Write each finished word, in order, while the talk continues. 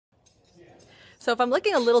So if I'm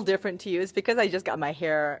looking a little different to you, it's because I just got my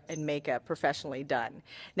hair and makeup professionally done.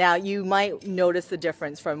 Now, you might notice the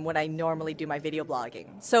difference from when I normally do my video blogging.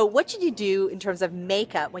 So what should you do in terms of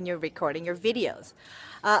makeup when you're recording your videos?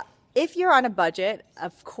 If you're on a budget,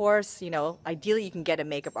 of course, ideally you can get a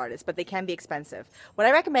makeup artist, but they can be expensive. What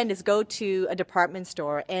I recommend is go to a department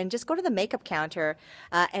store and just go to the makeup counter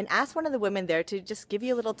and ask one of the women there to just give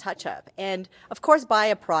you a little touch up. And of course, buy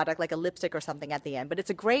a product like a lipstick or something at the end. But it's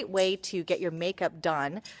a great way to get your makeup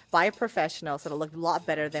done by a professional so it'll look a lot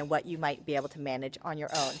better than what you might be able to manage on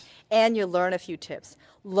your own. And you'll learn a few tips.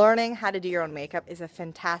 Learning how to do your own makeup is a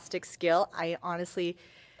fantastic skill.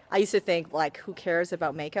 I used to think, like, who cares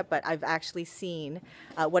about makeup? But I've actually seen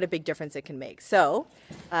what a big difference it can make. So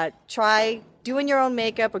try doing your own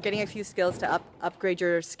makeup or getting a few skills to upgrade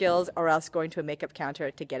your skills, or else going to a makeup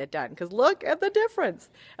counter to get it done. Because look at the difference.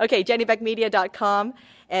 Okay, JeanyBaikMedia.com.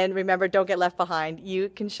 And remember, don't get left behind. You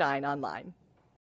can shine online.